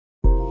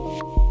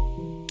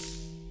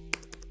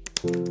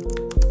अभी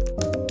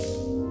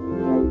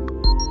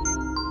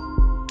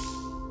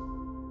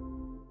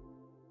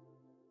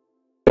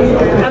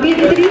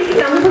तीन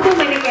स्तंभ तो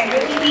मैंने कह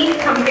दिया कि तीन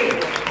खंबे,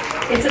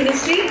 it's a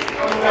mystery.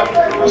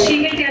 She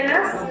will tell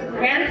us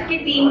health के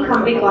तीन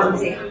खंबे कौन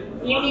से।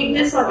 यू नीड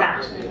दिस और दैट।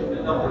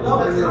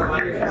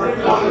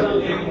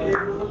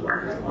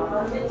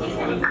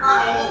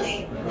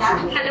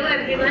 हेलो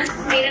एवरीवन,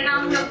 मेरा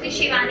नाम डॉक्टर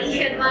शिवानी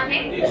शर्मा है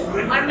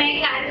और मैं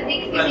एक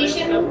आयुर्वेदिक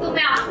फिजिशियन हूँ। तो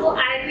मैं आपको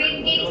आयुर्वेद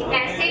के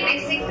ऐसे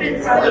बेसिक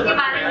प्रिंसिपल के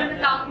बारे में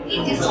बताऊंगी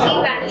जिसकी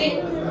वैल्यू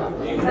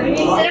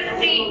सिर्फ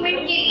ट्रीटमेंट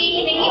के लिए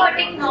ही नहीं बट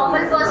एक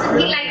नॉर्मल पर्सन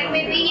की लाइफ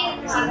में भी ये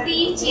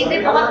तीन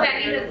चीजें बहुत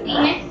वैल्यू रखती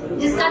हैं,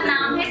 जिसका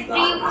नाम है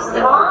त्रियुक्त।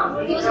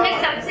 तो उसमें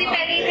सबसे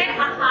पहले है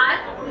आहार,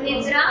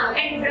 निद्रा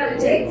एंड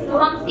ब्रह्मचर्य। तो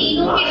हम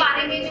तीनों के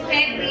बारे में जो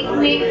है ब्रीफ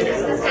में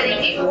डिस्कस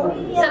करेंगे।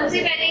 सबसे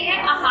पहले है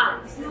आहार।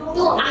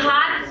 तो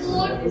आहार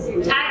को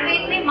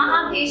आयुर्वेद में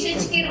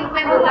महाभेषज के रूप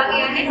में बोला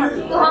गया है।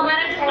 तो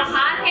हमारा जो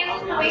आहार है वो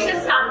हमेशा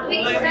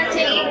सात्विक होना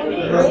चाहिए।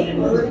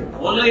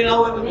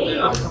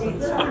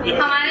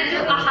 हमारा जो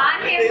आहार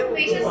है वो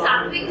हमेशा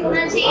सात्विक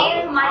होना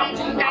चाहिए। हमारी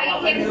जो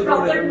डाइट है वो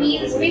प्रॉपर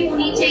मील्स में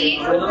होनी चाहिए।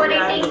 ओवर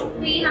ईटिंग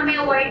भी हमें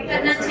अवॉइड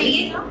करना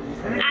चाहिए।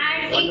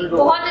 एंड एक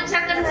बहुत अच्छा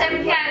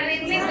कंसेप्ट है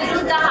आयुर्वेद में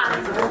विरुद्ध आहार,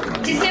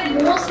 जिसे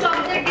मोस्ट ऑफ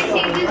द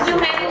डिसीजेज जो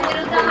है वो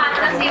विरुद्ध आहार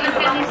का सेवन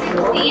करने से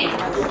होती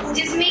है,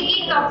 जिसमें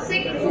कि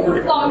टॉक्सिक फूड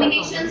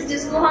कॉम्बिनेशंस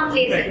जिसको हम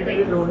ले सकते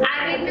हैं।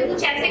 आयुर्वेद में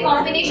कुछ ऐसे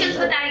कॉम्बिनेशंस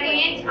बताए गए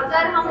हैं,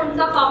 अगर हम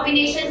उनका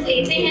कॉम्बिनेशन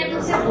लेते हैं तो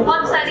उससे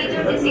बहुत सारी जो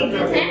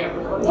डिसीजेज हैं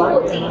वो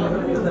होती हैं।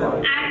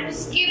 एंड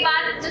उसके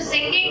बाद जो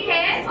सेकेंड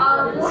है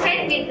वो है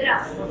निद्रा।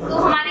 तो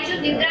हमारी जो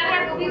निद्रा है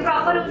वो भी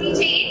प्रॉपर होनी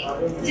चाहिए,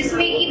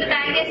 जिसमें कि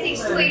बताया गया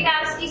 6 to 8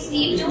 आवर्स की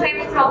स्लीप जो है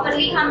वो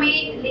प्रॉपरली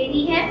हमें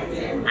लेनी है।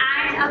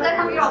 एंड अगर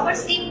हम प्रॉपर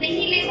स्लीप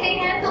नहीं लेते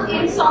हैं तो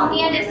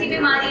इंसोम्निया जैसी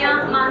बीमारियां,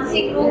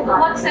 मानसिक रोग,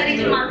 बहुत सारे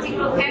जो मानसिक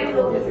रोग है वो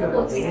लोगों को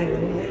होते हैं।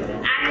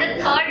 And the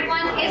third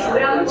one is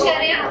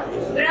ब्रह्मचर्य।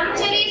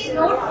 ब्रह्मचर्य is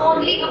not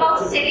only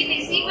about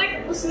celibacy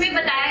but उसमें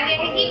बताया गया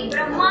है कि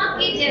ब्रह्मा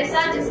के जैसा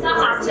जिसका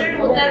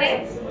आचरण होता है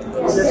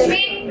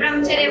उसमें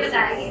ब्रह्मचर्य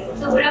बताया गया।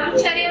 तो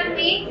ब्रह्मचर्य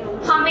में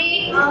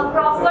हमें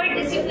प्रॉपर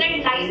डिसिप्लिन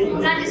लाइफ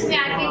होना, जिसमें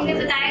आयुर्वेद में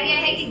बताया गया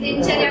है कि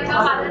दिनचर्या का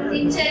पालन,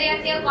 दिनचर्या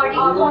के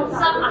अकॉर्डिंग कौन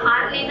सा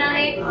आहार लेना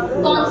है,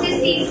 कौन से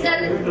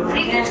सीजनल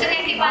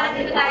दिनचर्या के बारे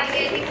में बताया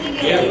गया है कि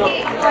ऋतु के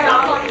अकॉर्डिंग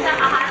कौन सा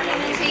आहार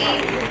लेना चाहिए।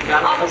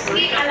 और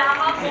उसके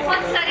अलावा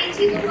बहुत सारी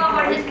चीजों का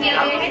वर्णन किया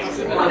गया है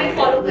जिसको हमें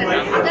फॉलो करना है।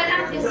 अगर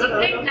हम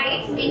डिसिप्लिन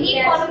लाइफ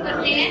नहीं फॉलो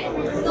करते हैं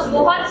तो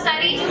बहुत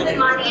सारी जो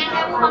बीमारियां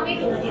हैं वो हमें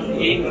होती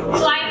हैं।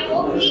 सो आई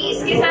होप कि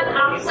इसके साथ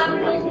आप सब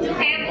लोग जो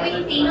है वो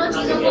इन तीनों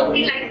चीजों को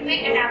अपनी लाइफ में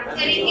अडैप्ट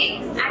करेंगे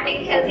एंड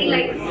एक हेल्थी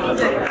लाइफ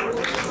एंजॉय करेंगे।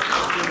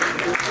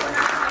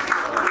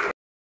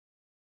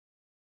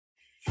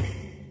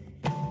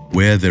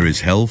 Where there is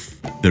health,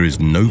 there is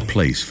no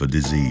place for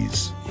disease.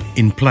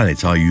 In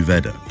Planet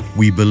Ayurveda,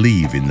 we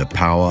believe in the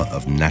power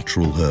of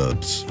natural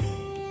herbs.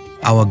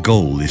 Our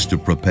goal is to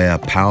prepare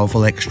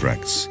powerful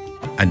extracts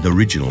and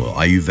original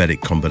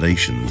Ayurvedic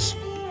combinations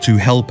to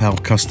help our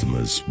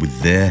customers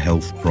with their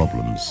health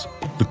problems.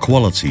 The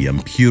quality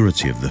and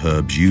purity of the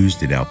herbs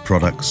used in our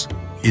products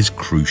is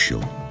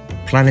crucial.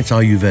 Planet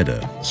Ayurveda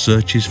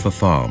searches for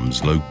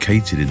farms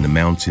located in the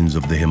mountains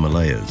of the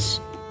Himalayas,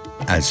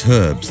 as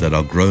herbs that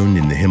are grown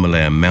in the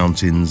Himalayan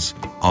mountains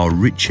are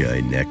richer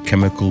in their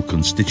chemical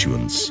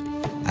constituents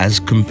as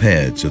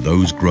compared to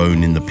those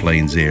grown in the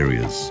plains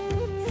areas.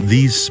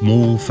 These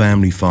small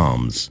family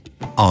farms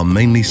are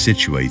mainly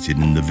situated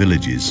in the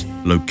villages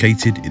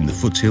located in the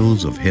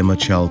foothills of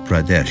Himachal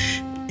Pradesh,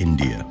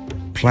 India.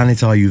 Planet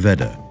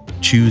Ayurveda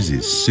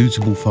chooses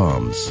suitable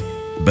farms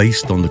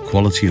based on the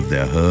quality of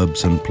their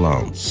herbs and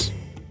plants.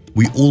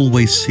 We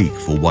always seek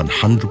for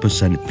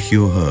 100%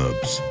 pure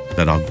herbs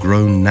that are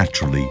grown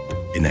naturally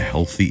in a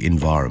healthy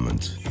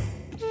environment.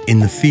 In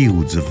the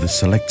fields of the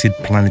selected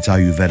Planet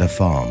Ayurveda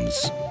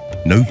farms,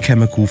 no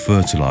chemical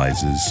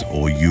fertilizers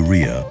or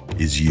urea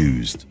is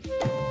used.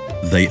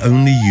 They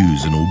only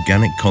use an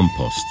organic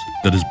compost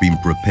that has been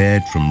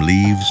prepared from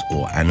leaves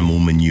or animal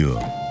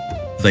manure.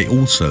 They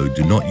also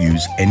do not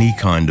use any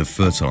kind of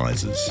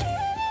fertilizers.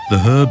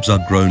 The herbs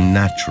are grown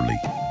naturally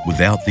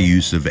without the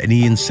use of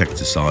any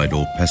insecticide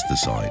or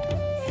pesticide.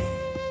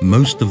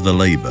 Most of the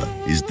labor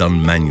is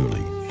done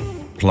manually,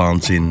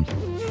 planting,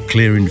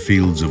 clearing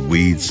fields of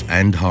weeds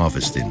and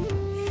harvesting,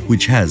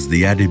 which has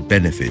the added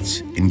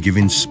benefit in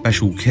giving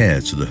special care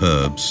to the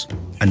herbs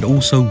and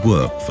also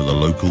work for the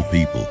local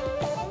people.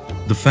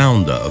 The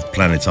founder of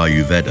Planet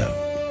Ayurveda,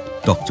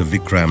 Dr.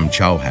 Vikram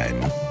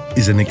Chauhan,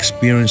 is an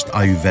experienced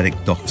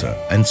Ayurvedic doctor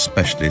and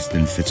specialist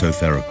in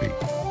phytotherapy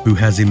who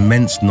has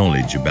immense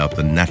knowledge about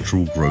the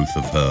natural growth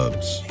of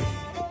herbs.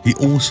 He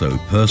also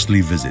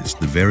personally visits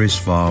the various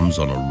farms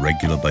on a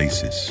regular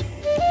basis.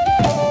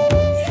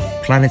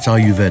 Planet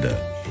Ayurveda